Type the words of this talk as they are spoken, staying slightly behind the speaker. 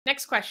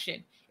Next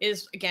question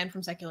is again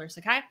from Secular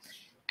Sakai,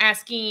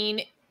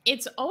 asking,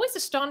 it's always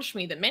astonished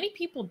me that many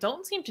people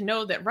don't seem to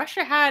know that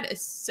Russia had a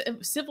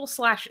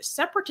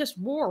civil/separatist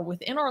war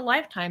within our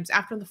lifetimes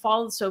after the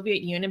fall of the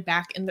Soviet Union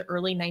back in the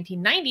early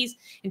 1990s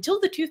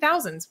until the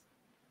 2000s.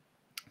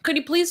 Could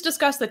you please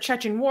discuss the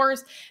Chechen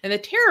wars and the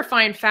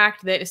terrifying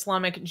fact that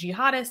Islamic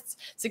jihadists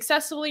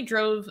successfully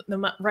drove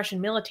the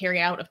Russian military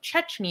out of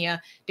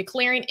Chechnya,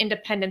 declaring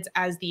independence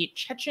as the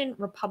Chechen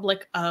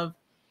Republic of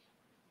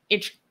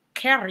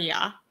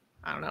Ichkeria,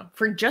 I don't know,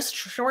 for just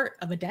short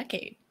of a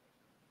decade?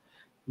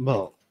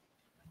 Well,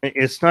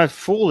 it's not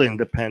full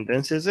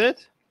independence, is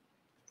it?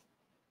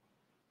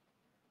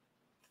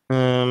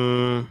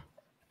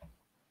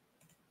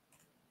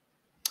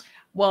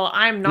 Well,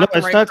 I'm not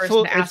the right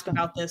person to ask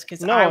about this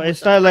because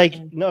it's not like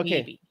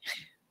okay.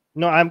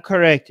 No, I'm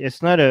correct.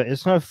 It's not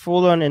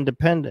full on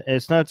independent.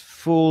 It's not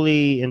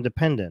fully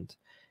independent.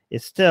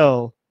 It's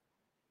still.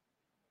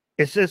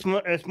 It's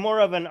more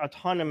of an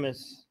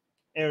autonomous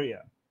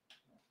area,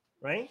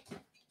 right?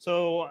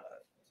 So.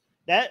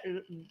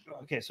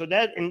 So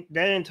that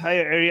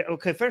entire area.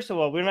 Okay, first of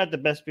all, we're not the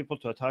best people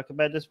to talk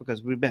about this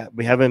because we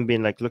haven't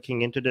been like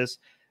looking into this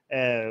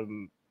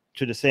to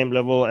the same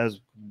level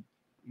as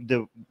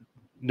the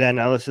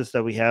analysis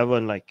that we have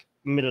on like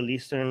Middle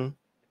Eastern,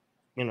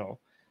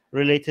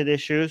 related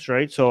issues,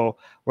 right? So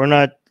we're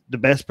not the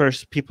best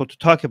people to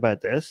talk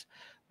about this.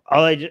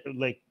 But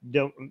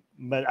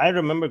I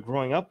remember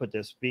growing up with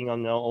this being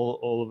on all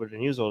over the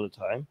news all the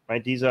time,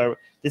 right? This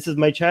is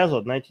my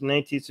childhood,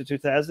 1990s to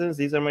 2000s.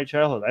 These are my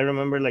childhood. I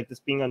remember like this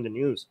being on the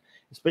news,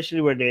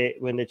 especially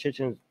when the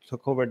Chechens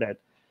took over that.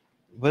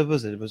 What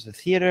was it? Was it a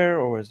theater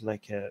or was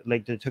it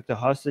like they took the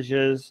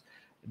hostages?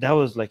 That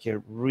was like a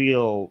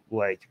real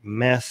like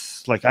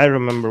mess. Like I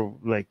remember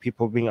like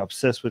people being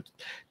obsessed with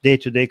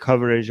day-to-day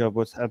coverage of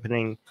what's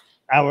happening.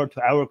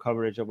 Hour-to-hour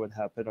coverage of what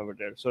happened over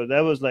there. So that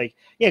was like,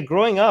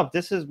 growing up,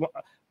 this is,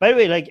 by the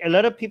way, like a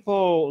lot of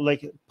people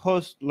like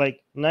post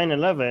like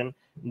 9/11,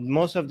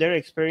 most of their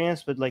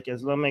experience with like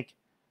Islamic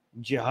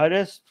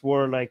jihadists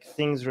were like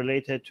things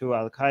related to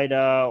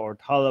Al-Qaeda or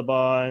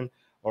Taliban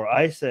or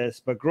ISIS.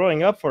 But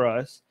growing up for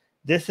us,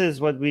 this is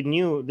what we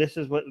knew. This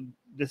is what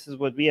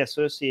we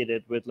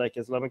associated with like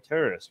Islamic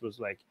terrorists, was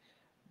like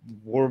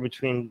war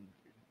between,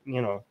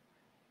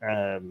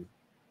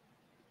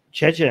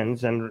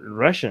 Chechens and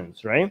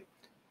Russians, right?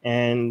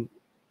 And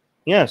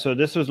so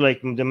this was like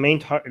the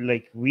main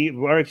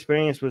our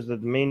experience was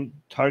that the main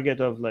target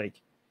of like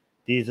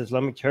these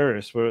Islamic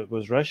terrorists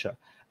was Russia.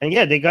 And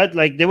they got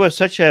like, there was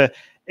such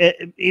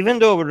even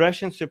though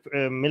Russian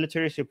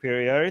military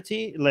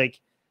superiority,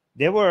 like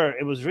it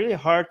was really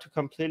hard to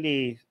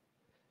completely.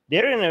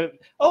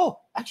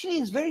 Actually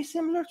it's very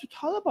similar to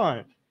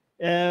Taliban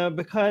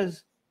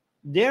because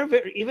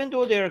even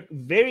though they're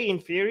very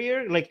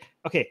inferior, like,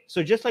 okay,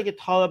 so just like a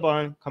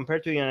Taliban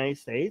compared to the United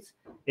States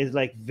is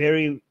like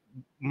very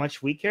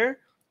much weaker.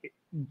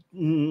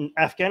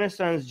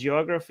 Afghanistan's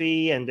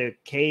geography and the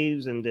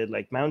caves and the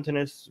like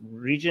mountainous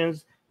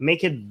regions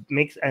makes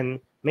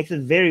it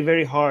very,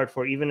 very hard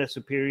for even a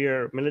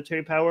superior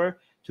military power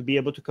to be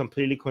able to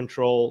completely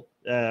control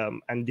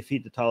and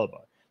defeat the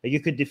Taliban. Like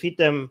you could defeat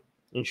them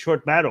in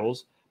short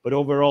battles, but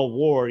overall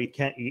war, you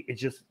can't.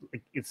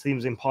 It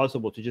seems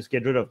impossible to just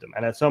get rid of them.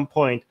 And at some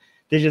point,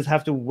 they just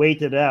have to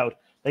wait it out.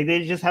 Like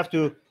they just have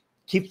to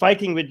keep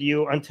fighting with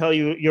you until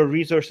your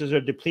resources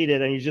are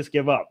depleted and you just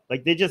give up.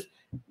 Like they just,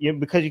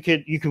 because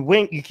you could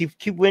win, you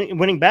keep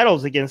winning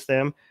battles against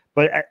them,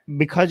 but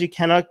because you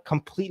cannot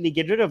completely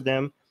get rid of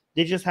them,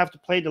 they just have to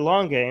play the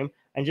long game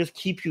and just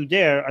keep you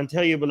there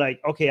until you be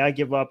like, okay, I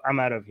give up, I'm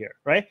out of here,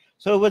 right?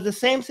 So it was the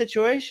same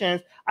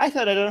situations. I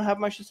thought I don't have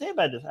much to say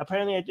about this.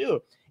 Apparently I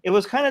do. It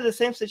was kind of the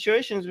same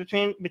situations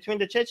between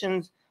the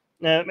Chechens,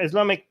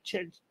 Islamic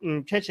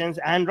Chechens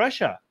and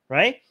Russia,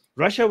 right?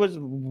 Russia was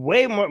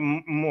way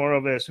more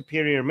of a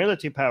superior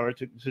military power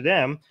to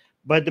them,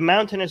 but the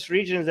mountainous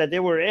regions that they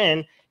were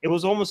in, it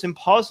was almost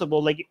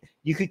impossible. Like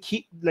you could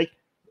keep like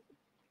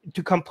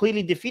to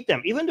completely defeat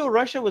them, even though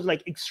Russia was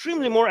like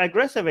extremely more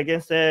aggressive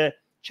against the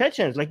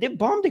Chechens. Like they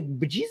bombed the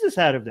bejesus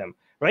out of them,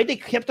 right? They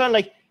kept on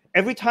like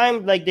every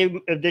time like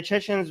the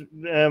Chechens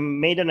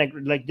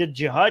did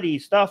jihadi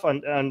stuff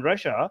on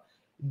Russia,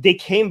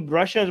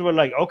 Russians were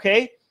like,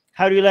 okay,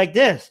 how do you like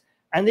this?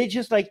 And they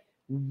just like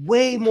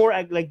way more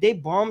like they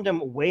bombed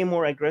them way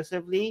more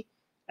aggressively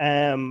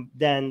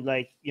than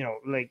like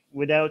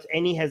without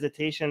any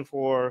hesitation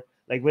for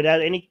like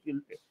without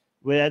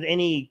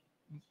any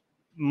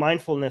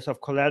mindfulness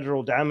of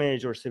collateral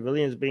damage or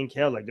civilians being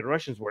killed. Like the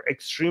Russians were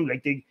extreme,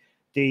 like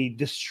they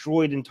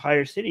destroyed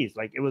entire cities.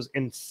 Like it was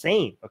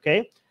insane.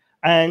 Okay.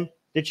 And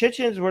the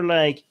Chechens were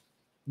like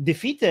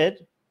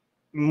defeated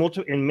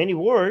in many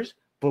wars,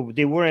 but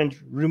they weren't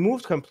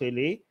removed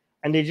completely.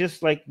 And they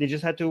just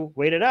had to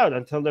wait it out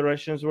until the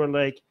Russians were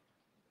like,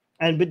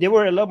 but they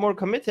were a lot more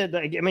committed.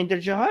 Like, I mean, they're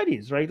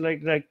jihadis, right?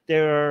 Like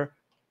they're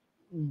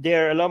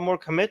a lot more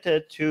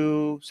committed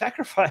to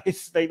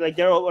sacrifice. Like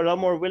they're a lot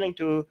more willing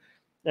to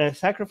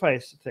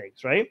sacrifice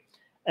things, right?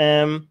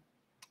 And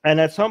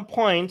at some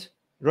point,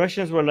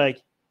 Russians were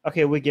like,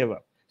 okay, we give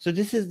up. So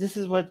this is the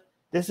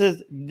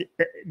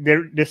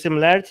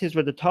similarities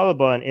with the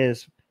Taliban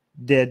is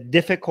the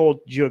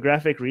difficult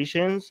geographic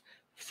regions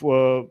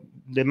for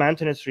the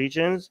mountainous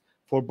regions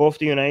for both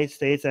the United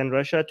States and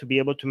Russia to be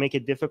able to make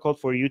it difficult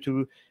for you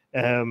to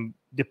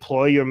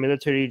deploy your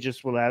military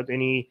just without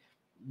any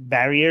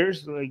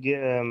barriers, like,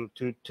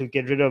 to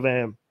get rid of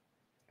a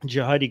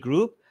jihadi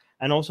group,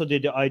 and also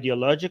the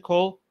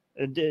ideological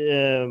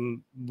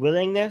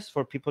willingness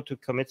for people to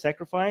commit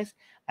sacrifice,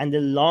 and the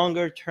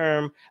longer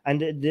term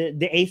and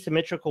the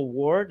asymmetrical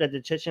war that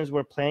the Chechens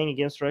were playing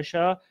against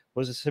Russia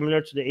was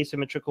similar to the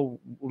asymmetrical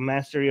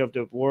mastery of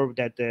the war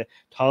that the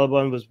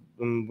Taliban was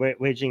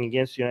waging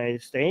against the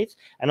United States.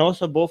 And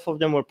also both of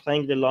them were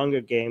playing the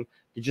longer game.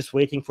 They're just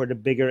waiting for the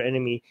bigger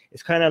enemy.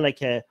 It's kind of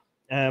like a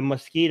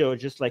mosquito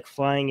just like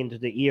flying into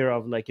the ear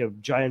of like a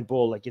giant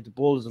bull. Like the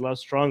bull is a lot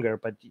stronger,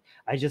 but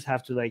I just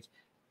have to like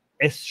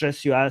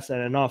stress you out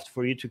enough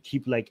for you to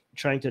keep like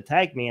trying to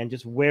attack me and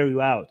just wear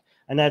you out.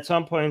 And at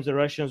some point the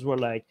Russians were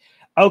like,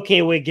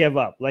 okay, we give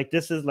up. Like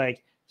this is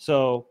like,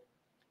 so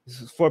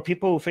for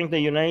people who think the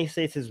United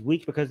States is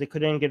weak because they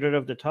couldn't get rid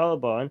of the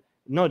Taliban,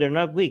 no, they're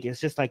not weak. It's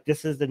just like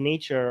this is the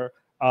nature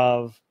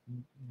of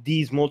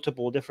these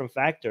multiple different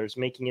factors,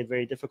 making it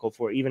very difficult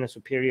for even a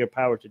superior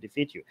power to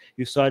defeat you.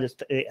 You saw this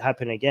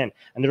happen again,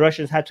 and the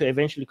Russians had to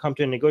eventually come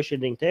to a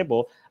negotiating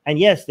table. And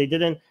yes, they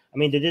didn't. I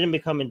mean, they didn't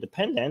become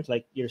independent,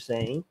 like you're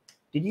saying.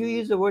 Did you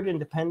use the word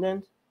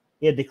independent?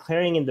 Yeah,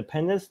 declaring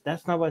independence.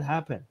 That's not what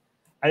happened.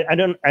 I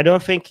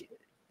don't think.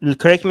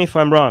 Correct me if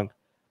I'm wrong.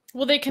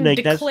 Well, they can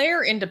like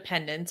declare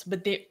independence,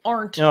 but they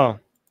aren't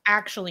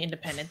actually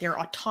independent. They're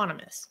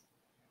autonomous.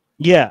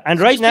 Yeah, and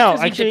so right now,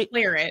 you actually,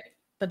 declare it.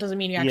 That doesn't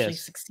mean you actually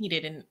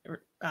succeeded in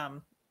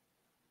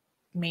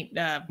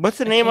what's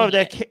the name of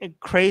that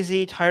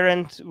crazy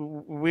tyrant,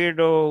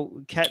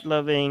 weirdo,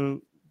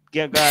 cat-loving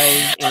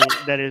guy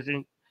that is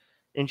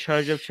in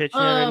charge of Chechnya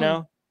right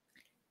now?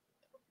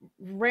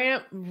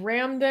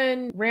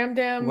 Ramdam.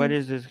 What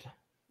is this?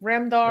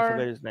 Ramdar. I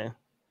forgot his name.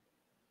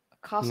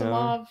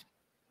 Kasimov. No.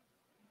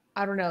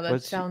 I don't know.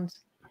 That sounds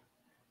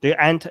the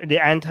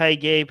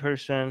anti-gay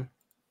person.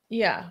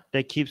 Yeah.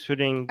 That keeps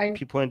putting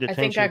people in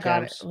detention camps. I think I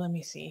got it. Let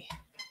me see.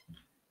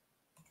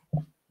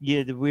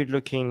 Yeah, the weird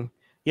looking.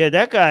 Yeah,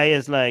 that guy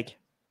is like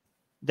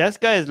a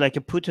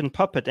Putin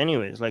puppet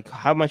anyways. Like,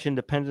 how much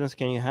independence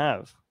can you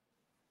have?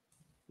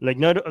 Like,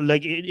 not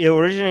like it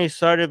originally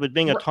started with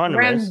being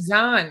autonomous.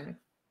 Ramzan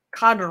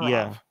Kadyrov.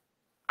 Yeah.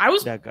 I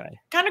was that guy.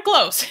 Kind of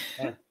close.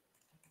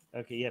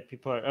 Okay, yeah,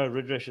 people are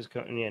Rudrash is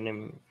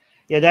coming.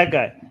 Yeah, that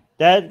guy.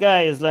 That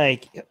guy is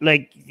like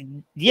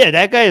yeah,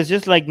 that guy is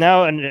just like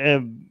now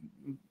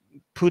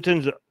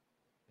Putin's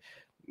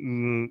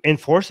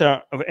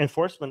enforcement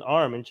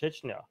arm in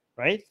Chechnya,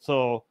 right?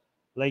 So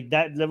like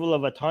that level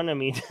of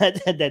autonomy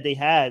that they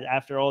had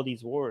after all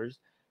these wars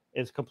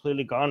is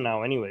completely gone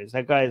now anyways.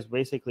 That guy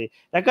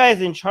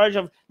is in charge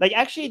of, like,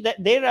 actually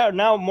that they are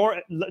now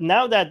more,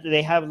 now that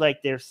they have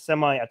like their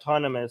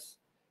semi-autonomous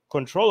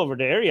control over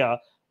the area,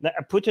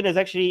 Putin is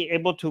actually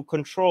able to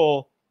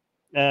control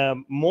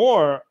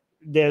more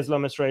the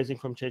Islamist rising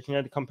from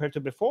Chechnya compared to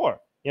before.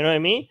 You know what I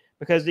mean?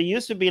 Because they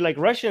used to be like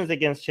Russians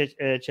against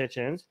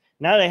Chechens.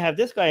 Now they have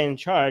this guy in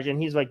charge,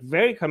 and he's like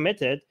very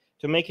committed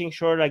to making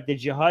sure like the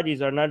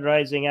jihadis are not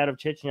rising out of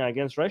Chechnya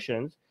against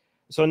Russians.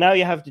 So now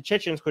you have the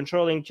Chechens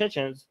controlling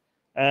Chechens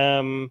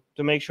to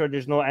make sure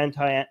there's no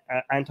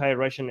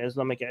anti-Russian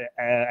Islamic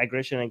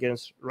aggression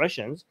against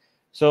Russians.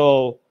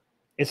 So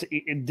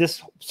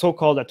this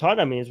so-called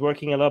autonomy is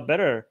working a lot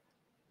better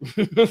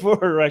for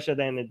Russia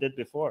than it did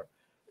before.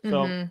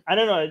 So I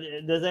don't know.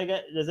 Does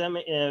that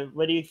make,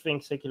 what do you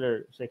think,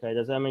 secular Sekai?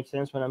 Does that make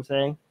sense what I'm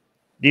saying?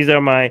 These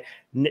are my,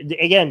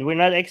 again, we're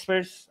not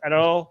experts at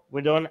all.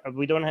 We don't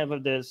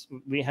have this.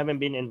 We haven't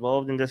been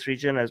involved in this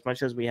region as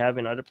much as we have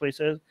in other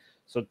places.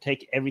 So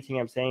take everything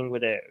I'm saying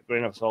with a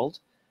grain of salt.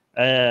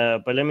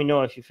 But let me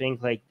know if you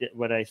think like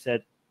what I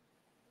said,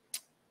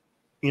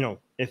 you know,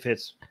 if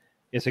it's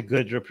a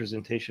good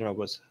representation of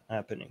what's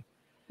happening.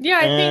 Yeah,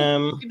 I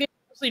think they're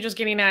mostly just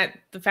getting at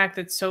the fact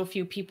that so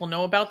few people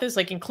know about this,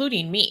 like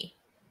including me.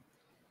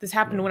 This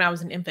happened when I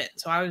was an infant,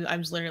 so I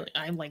was literally,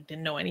 I like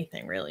didn't know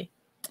anything really.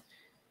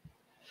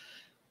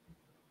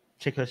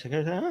 Check out.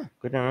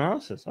 Good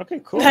analysis.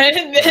 Okay, cool.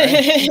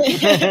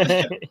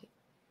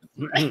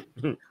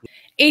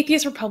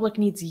 Atheist Republic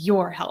needs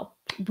your help.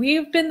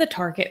 We've been the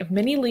target of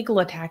many legal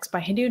attacks by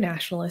Hindu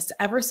nationalists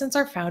ever since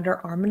our founder,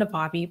 Armin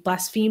Navabi,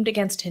 blasphemed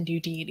against Hindu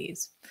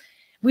deities.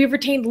 We have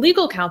retained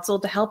legal counsel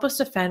to help us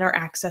defend our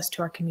access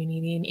to our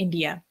community in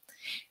India.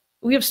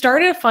 We have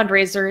started a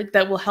fundraiser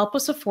that will help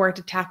us afford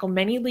to tackle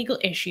many legal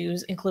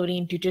issues,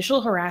 including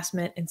judicial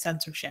harassment and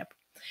censorship.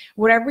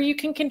 Whatever you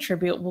can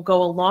contribute will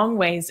go a long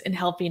ways in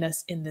helping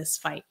us in this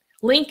fight.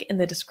 Link in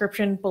the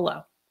description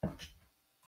below.